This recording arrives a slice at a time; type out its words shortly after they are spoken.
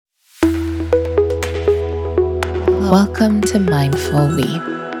Welcome to Mindful Weave.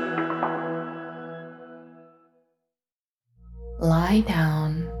 Lie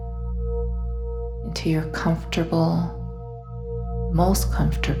down into your most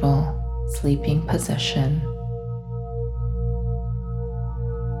comfortable sleeping position.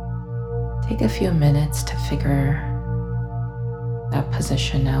 Take a few minutes to figure that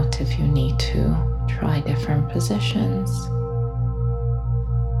position out if you need to. Try different positions.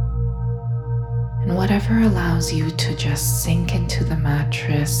 And whatever allows you to just sink into the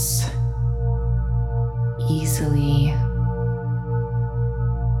mattress easily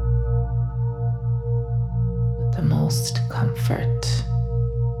with the most comfort.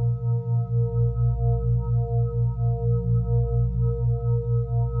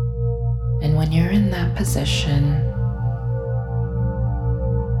 And when you're in that position,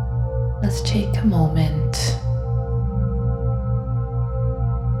 let's take a moment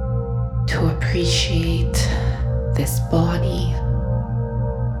to appreciate this body,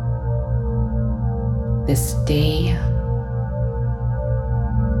 this day.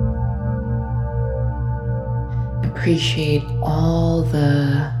 Appreciate all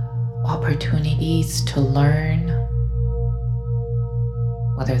the opportunities to learn,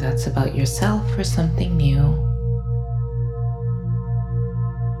 whether that's about yourself or something new.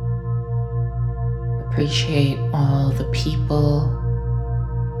 Appreciate all the people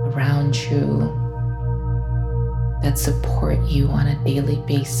around you that support you on a daily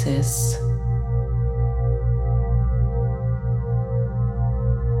basis.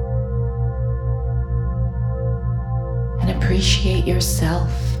 And appreciate yourself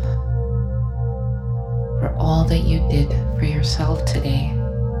for all that you did for yourself today.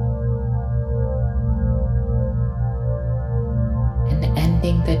 And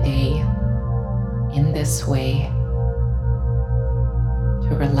ending the day in this way,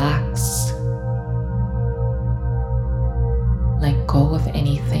 to relax, let go of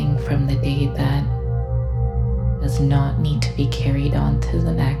anything from the day that does not need to be carried on to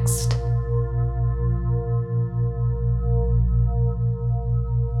the next.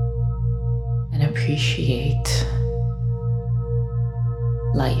 And appreciate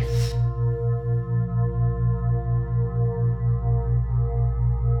life.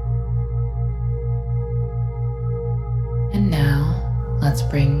 And now, let's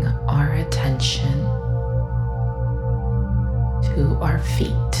bring our attention to our feet.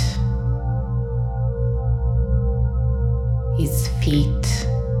 These feet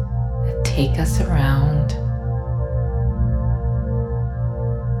that take us around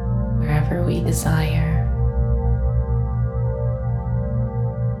wherever we desire.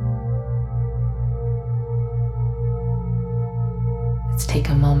 Let's take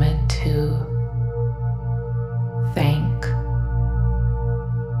a moment to thank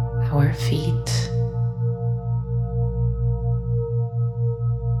our feet.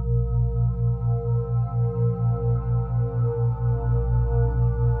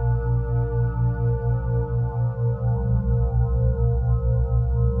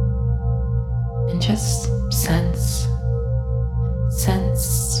 And just sense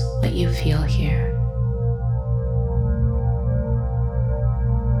what you feel here.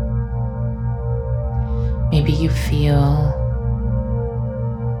 Maybe you feel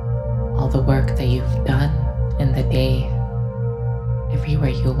all the work that you've done in the day, everywhere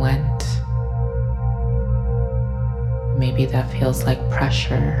you went. Maybe that feels like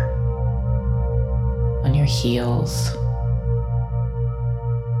pressure on your heels.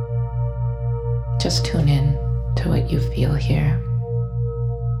 Just tune in to what you feel here.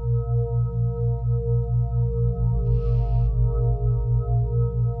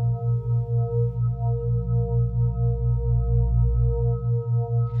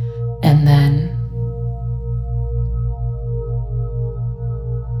 And then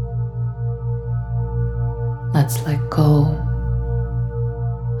let's let go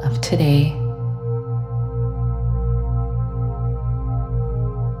of today.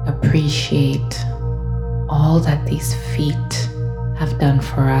 Appreciate all that these feet have done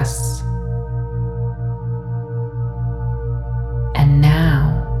for us. And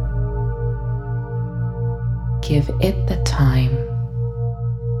now, give it the time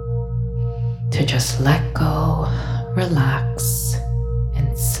to just let go, relax,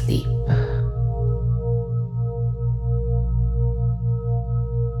 and sleep.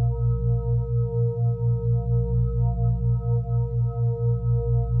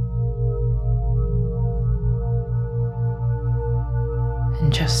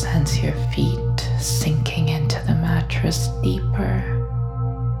 And just sense your feet sinking into the mattress deeper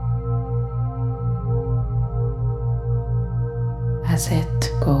as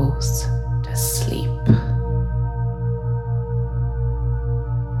it goes to sleep.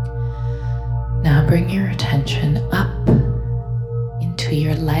 Now bring your attention up into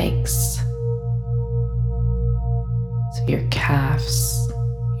your legs. So your calves,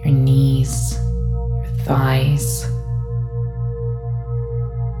 your knees, your thighs.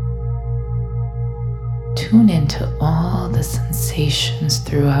 Tune into all the sensations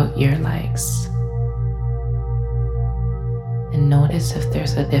throughout your legs. And notice if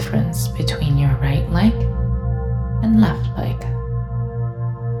there's a difference between your right leg and left leg.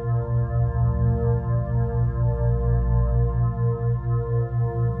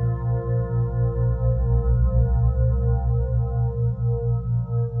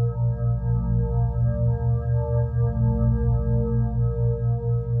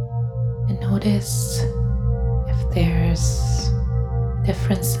 And notice if there's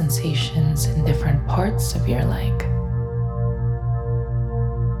different sensations in different parts of your leg.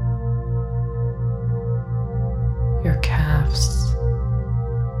 Your calves,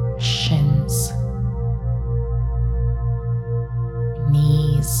 your shins, your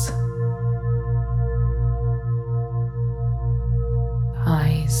knees,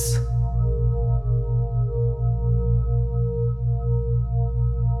 thighs.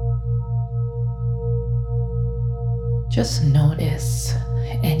 Just notice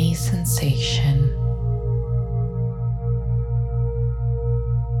any sensation.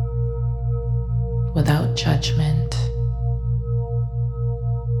 Without judgment.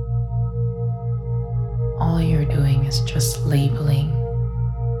 All you're doing is just labeling.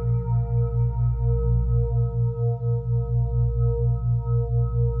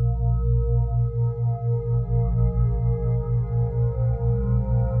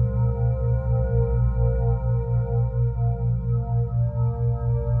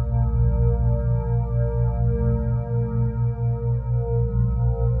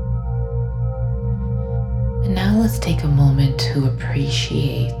 And now let's take a moment to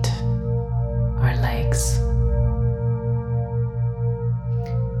appreciate our legs.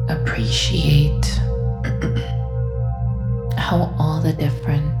 Appreciate how all the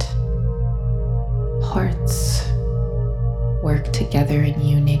different parts work together in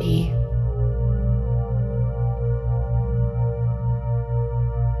unity.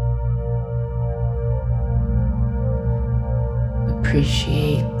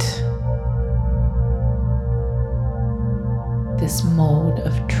 Appreciate this mode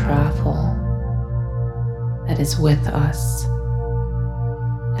of travel that is with us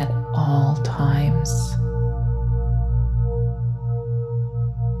at all times.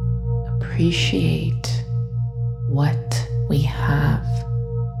 Appreciate what we have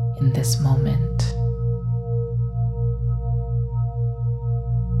in this moment.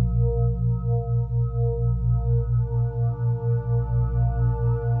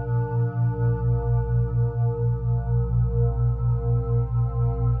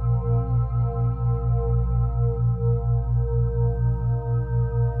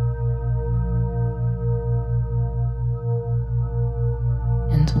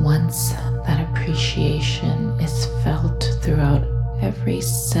 Once that appreciation is felt throughout every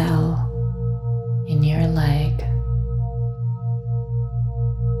cell in your leg,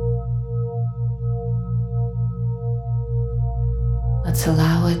 let's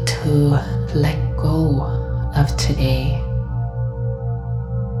allow it to let go of today.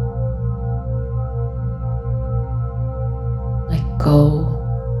 Let go,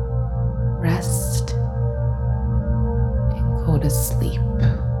 rest, and go to sleep.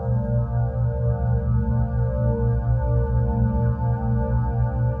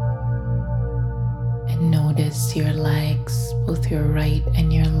 Notice your legs, both your right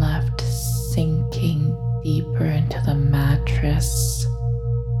and your left, sinking deeper into the mattress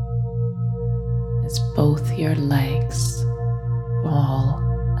as both your legs fall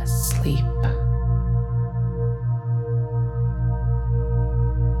asleep.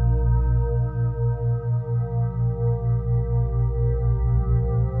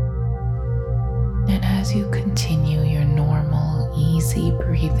 And as you continue your normal, easy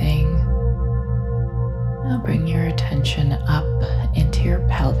breathing, now bring your attention up into your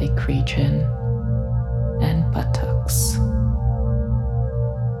pelvic region and buttocks.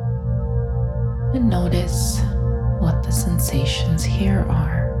 And notice what the sensations here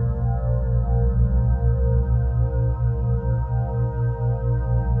are.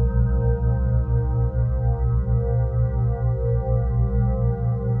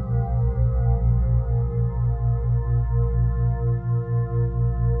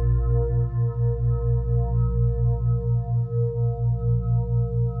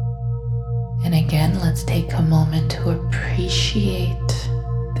 And again, let's take a moment to appreciate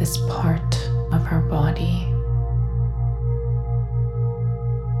this part of our body.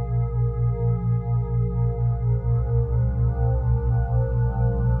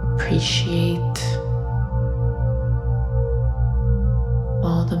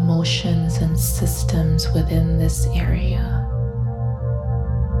 the motions and systems within this area.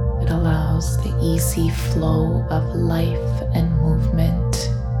 It allows the easy flow of life and movement.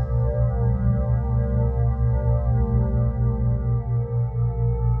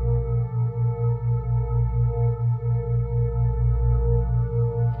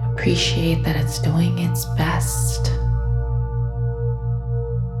 Appreciate that it's doing its best.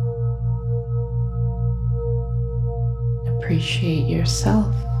 Appreciate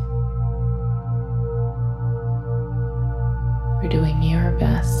yourself for doing your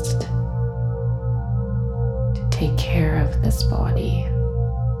best to take care of this body.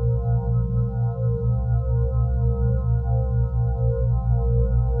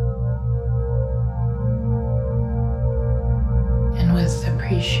 And with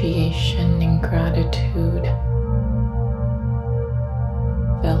appreciation and gratitude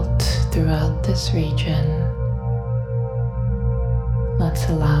felt throughout this region, let's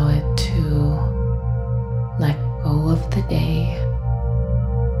allow it to let go of the day,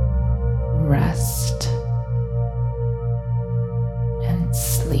 rest, and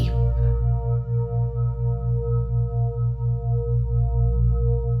sleep.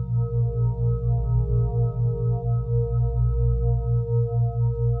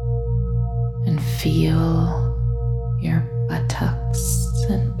 And feel your buttocks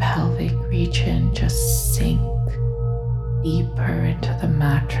and pelvic region just sink deeper into the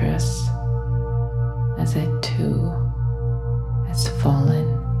mattress as it too has fallen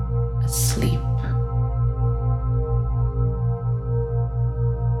asleep.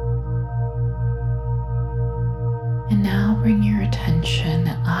 And now bring your attention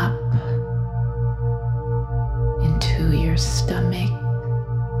up into your stomach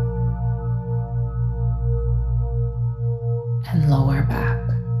and lower back.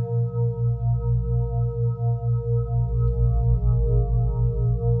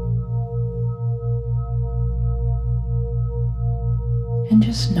 And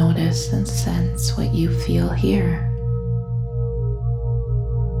just notice and sense what you feel here.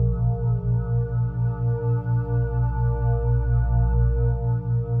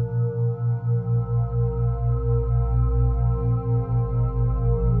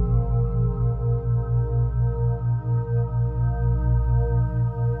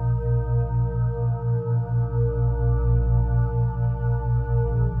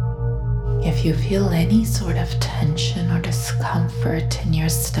 If you feel any sort of tension or discomfort in your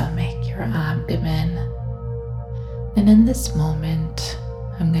stomach, your abdomen, then in this moment,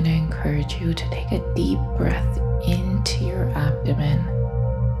 I'm going to encourage you to take a deep breath into your abdomen.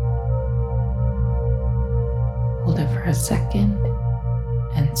 Hold it for a second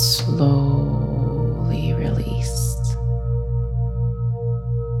and slowly release.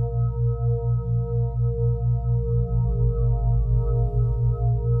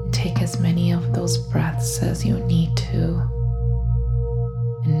 Take as many of those breaths as you need to,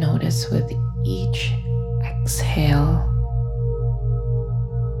 and notice with each exhale,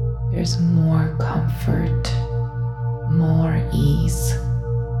 there's more comfort, more ease,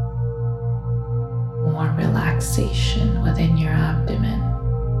 more relaxation within your abdomen.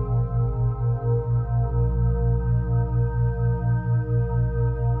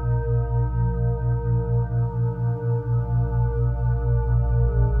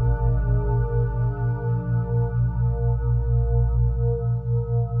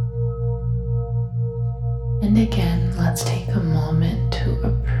 And again, let's take a moment to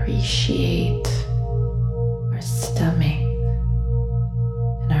appreciate our stomach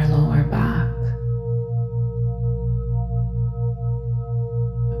and our lower back.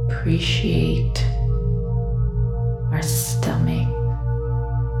 Appreciate our stomach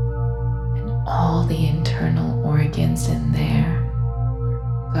and all the internal organs in there,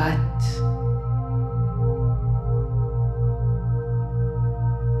 our gut,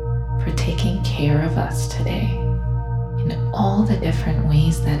 for taking care of us today in all the different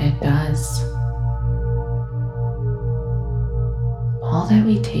ways that it does. All that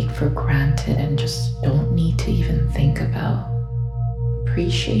we take for granted and just don't need to even think about.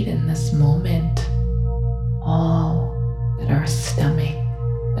 Appreciate in this moment all that our stomach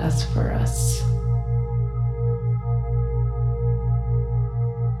does for us.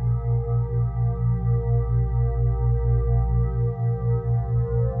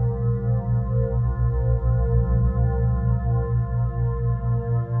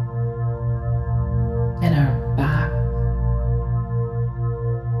 And our back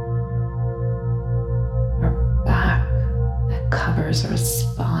that covers our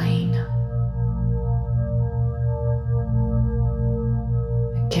spine.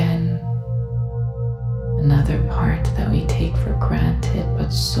 Again, another part that we take for granted but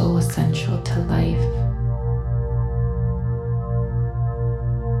what's so essential to life.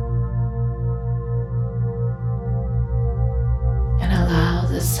 And allow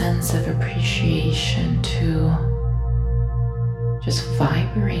the sense of appreciation to just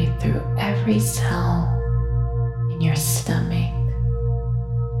vibrate through every cell in your stomach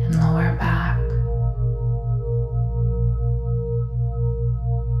and lower back.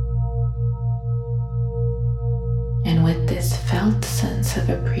 And with this felt sense of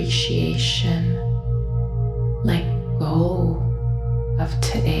appreciation, let go of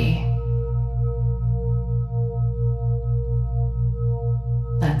today.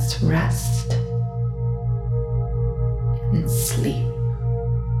 Let's rest and sleep.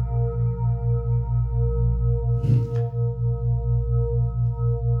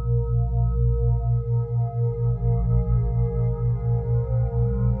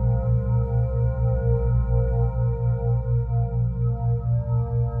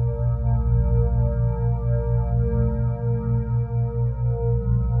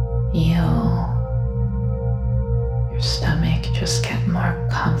 Feel your stomach just get more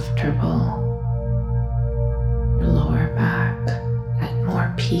comfortable, your lower back at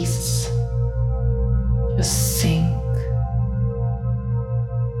more peace. Just sink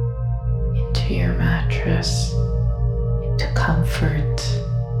into your mattress, into comfort,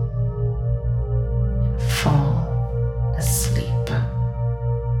 and fall asleep.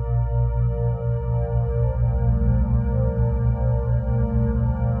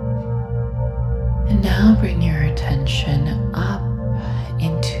 And now bring your attention up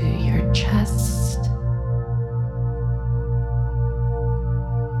into your chest,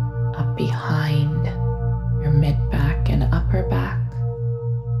 up behind your mid-back and upper back.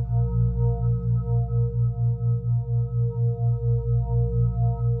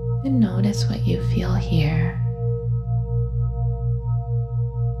 And notice what you feel here.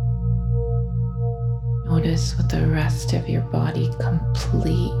 Notice what the rest of your body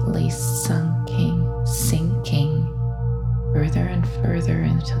completely sinking further and further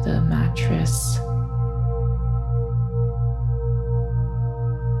into the mattress.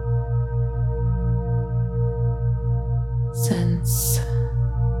 Sense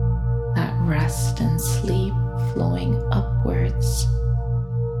that rest and sleep flowing upwards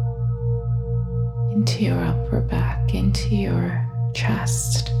into your upper back, into your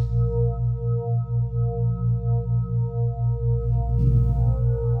chest.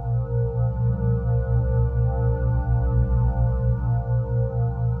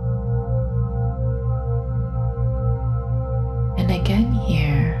 And again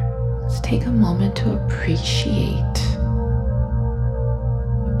here, let's take a moment to appreciate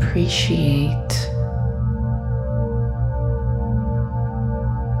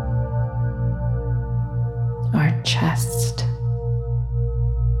our chest.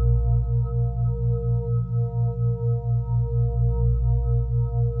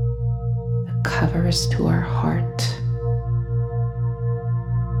 The covers to our heart.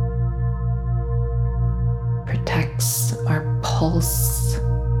 Protects our pulse.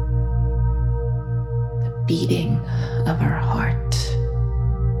 The beating of our heart.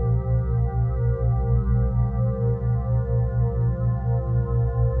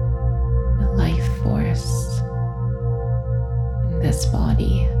 Force in this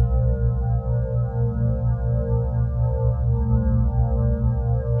body.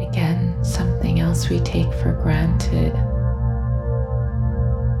 Again, something else we take for granted.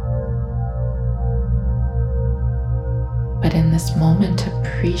 But in this moment,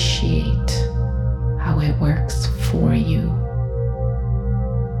 appreciate how it works for you,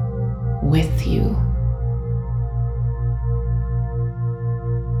 with you.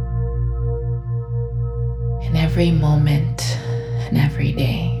 In every moment and every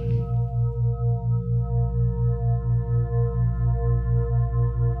day.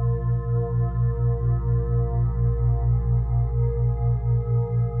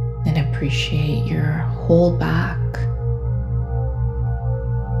 And appreciate your whole back,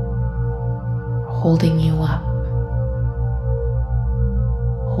 holding you up,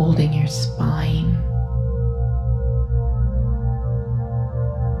 holding your spine.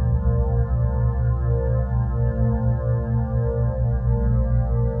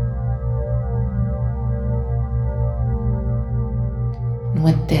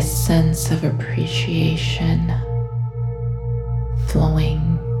 With this sense of appreciation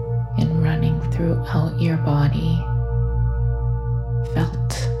flowing and running throughout your body,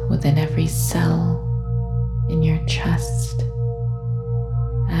 felt within every cell in your chest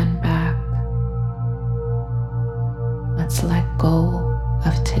and back, let's let go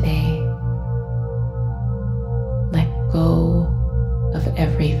of today. Let go of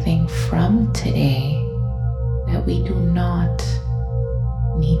everything from today that we do not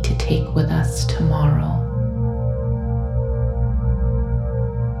need to take with us tomorrow.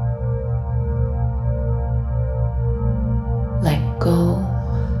 Let go,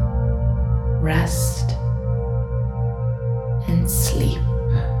 rest, and sleep.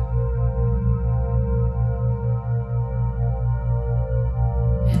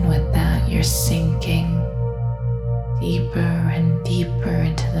 And with that, you're sinking deeper and deeper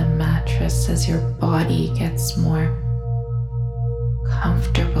into the mattress as your body gets more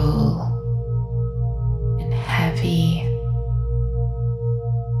comfortable and heavy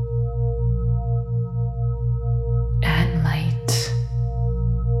and light.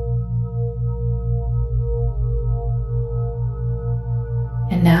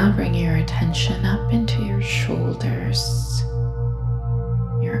 And now bring your attention up into your shoulders,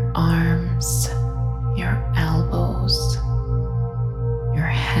 your arms, your elbows, your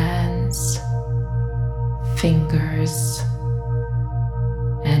hands, fingers,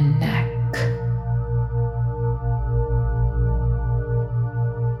 and neck.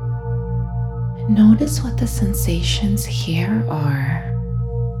 And notice what the sensations here are.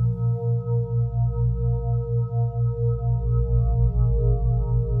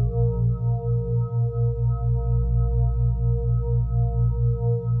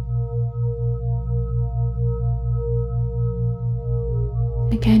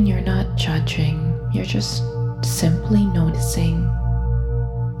 Again, you're not judging, you're just simply noticing,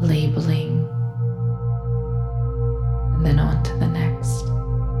 labeling, and then on to the next.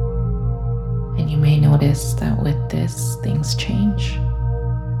 And you may notice that with this, things change.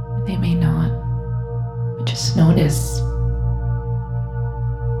 They may not, but just notice.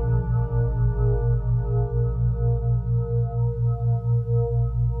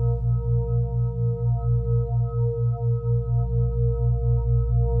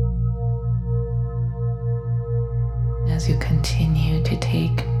 As you continue to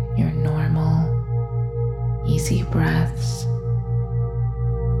take your normal, easy breaths,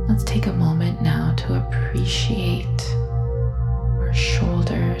 let's take a moment now to appreciate our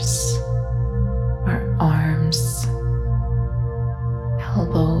shoulders, our arms,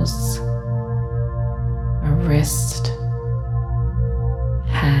 elbows, our wrist,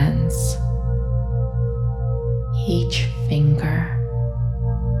 hands, each finger,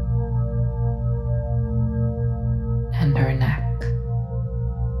 and our neck.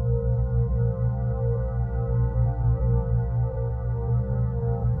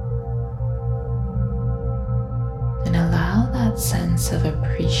 And allow that sense of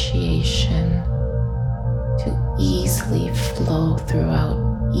appreciation to easily flow throughout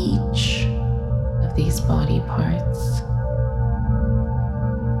each of these body parts.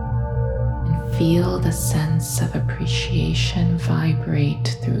 And feel the sense of appreciation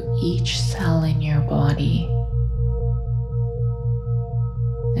vibrate through each cell in your body,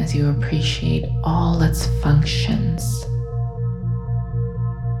 as you appreciate all its functions,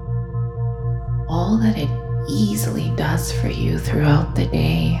 all that it easily does for you throughout the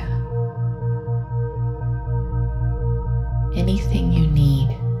day, anything you need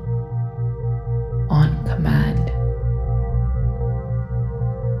on command.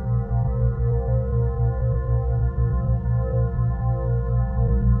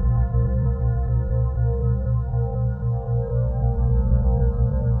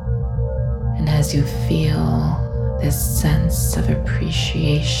 As you feel this sense of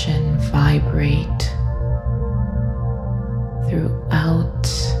appreciation vibrate throughout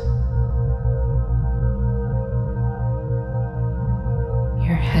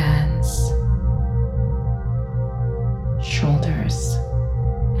your hands, shoulders,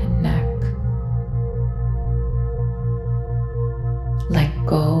 and neck, let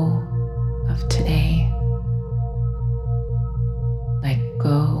go of today. Let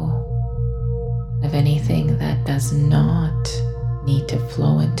go of anything that does not need to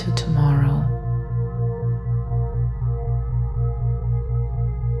flow into tomorrow.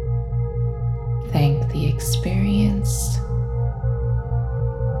 Thank the experience.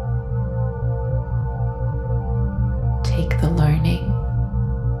 Take the learning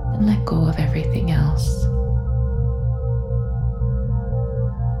and let go of everything else.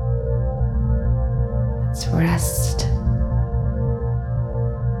 Let's rest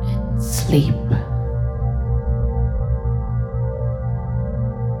and sleep.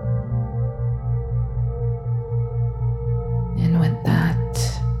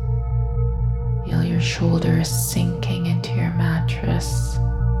 Shoulders sinking into your mattress,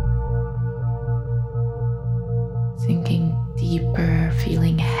 sinking deeper,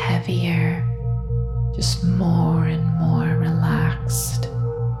 feeling heavier, just more and more relaxed.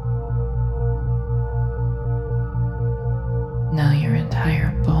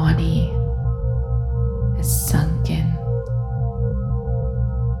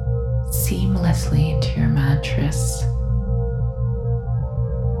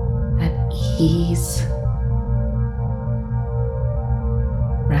 ease,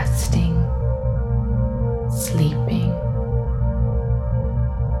 resting, sleeping.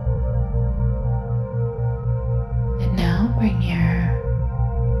 And now bring your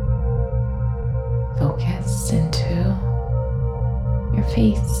focus into your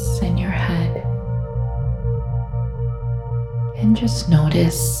face and your head. And just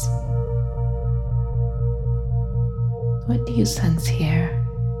notice, what do you sense here?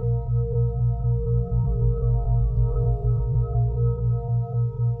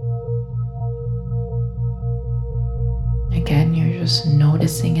 Again, you're just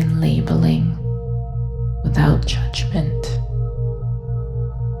noticing and labeling without judgment.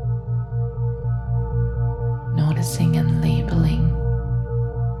 Noticing and labeling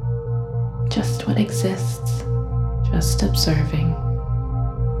just what exists, just observing.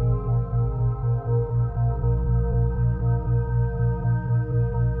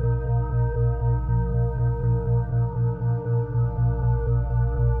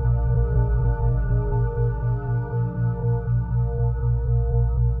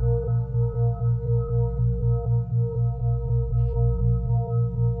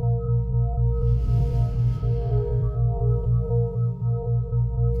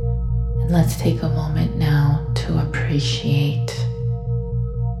 Let's take a moment now to appreciate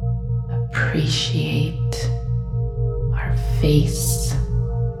our face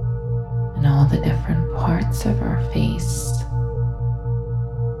and all the different parts of our face,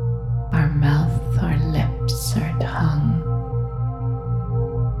 our mouth, our lips, our tongue,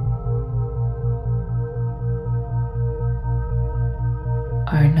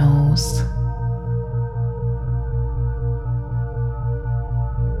 our nose,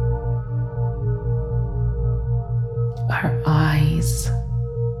 our eyes,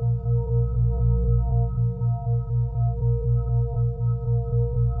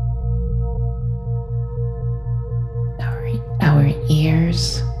 our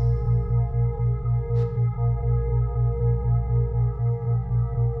ears,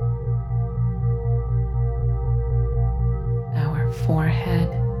 our forehead,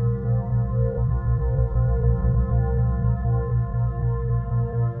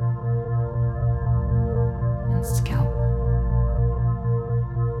 and scalp.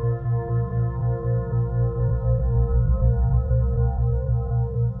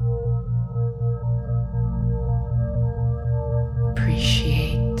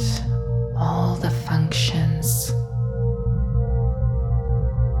 Appreciate all the functions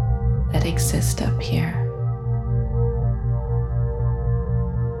that exist up here,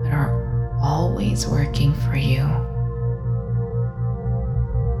 that are always working for you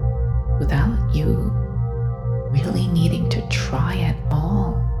without you really needing to try at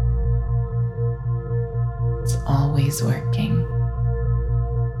all. It's always working.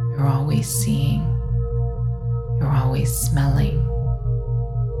 You're always seeing. You're always smelling.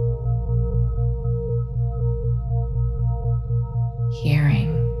 Hearing.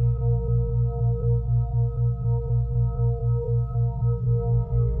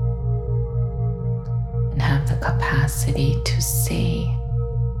 And have the capacity to say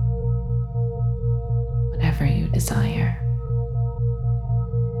whatever you desire.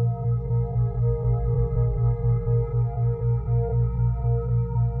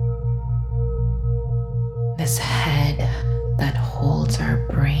 This head that holds our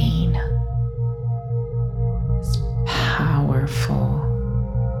brain is powerful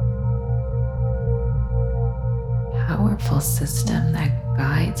system that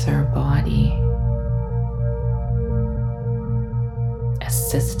guides our body. A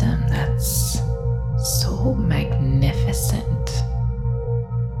system that's so magnificent.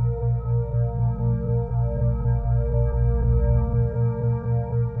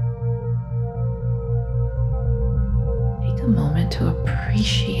 Take a moment to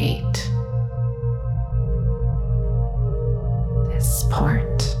appreciate this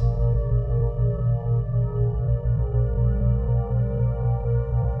part.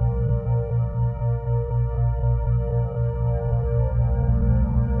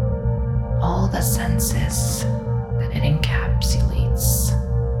 All the senses that it encapsulates,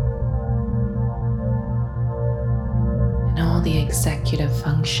 and all the executive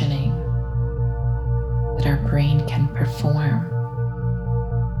functioning that our brain can perform.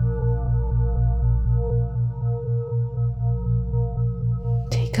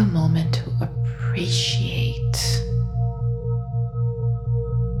 Take a moment to appreciate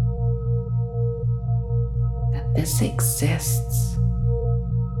that this exists.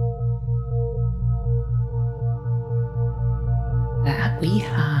 That we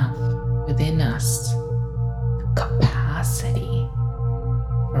have within us the capacity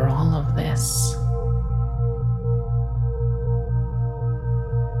for all of this. awareness.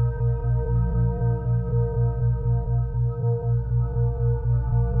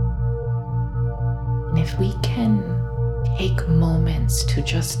 And if we can take moments to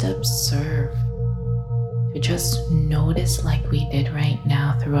just observe, to just notice like we did right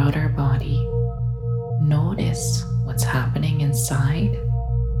now throughout our body, notice what's happening inside.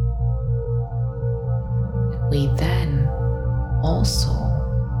 And we then also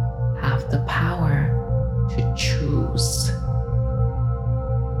have the power to choose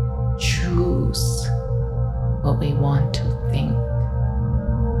what we want to think,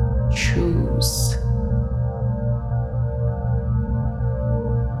 choose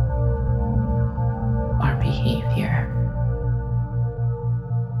our behavior.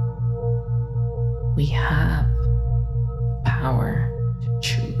 We have the power to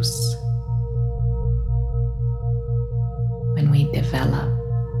choose. When we develop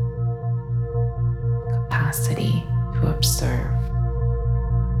the capacity to observe,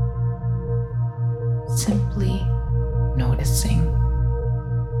 simply noticing.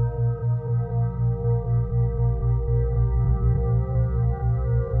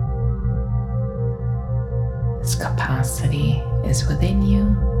 This capacity is within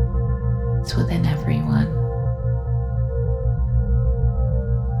you, it's within everyone.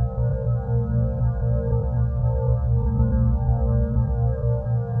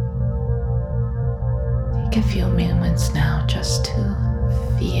 Take a few moments now just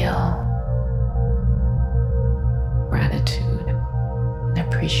to feel gratitude and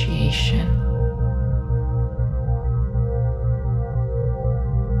appreciation.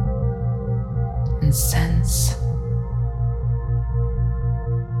 And sense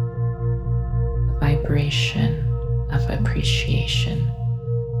the vibration of appreciation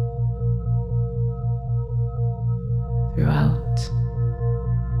throughout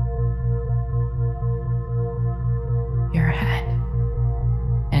your head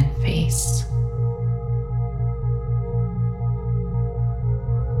and face.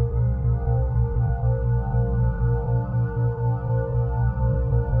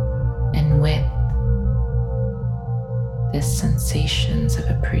 And with this sensations of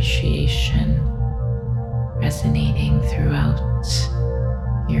appreciation resonating throughout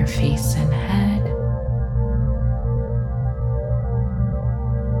your face and head,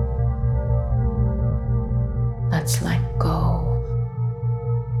 let's let go.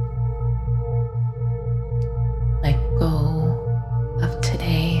 Let go of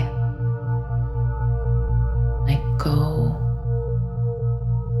today. Let go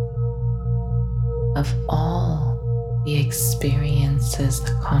of all the experiences,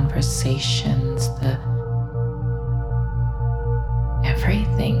 the conversations, the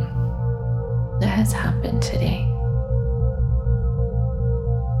everything that has happened today.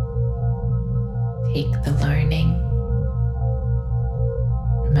 Take the learning,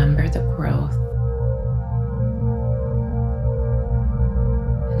 remember the growth,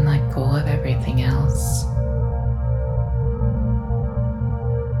 and let go of everything else.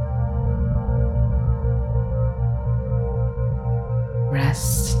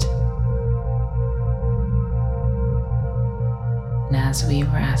 Rest. And as we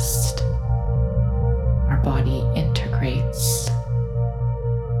rest, our body integrates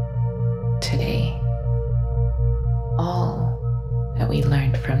today, all that we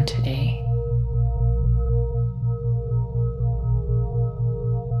learned from today.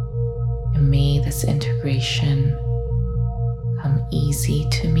 And may this integration come easy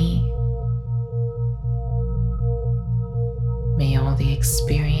to me. May all the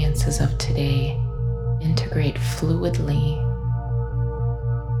experiences of today integrate fluidly.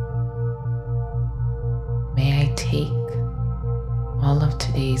 May I take all of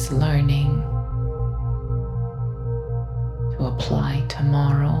today's learning to apply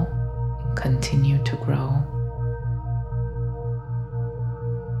tomorrow and continue to grow.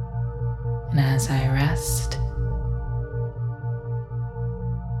 And as I rest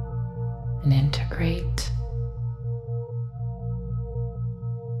and integrate,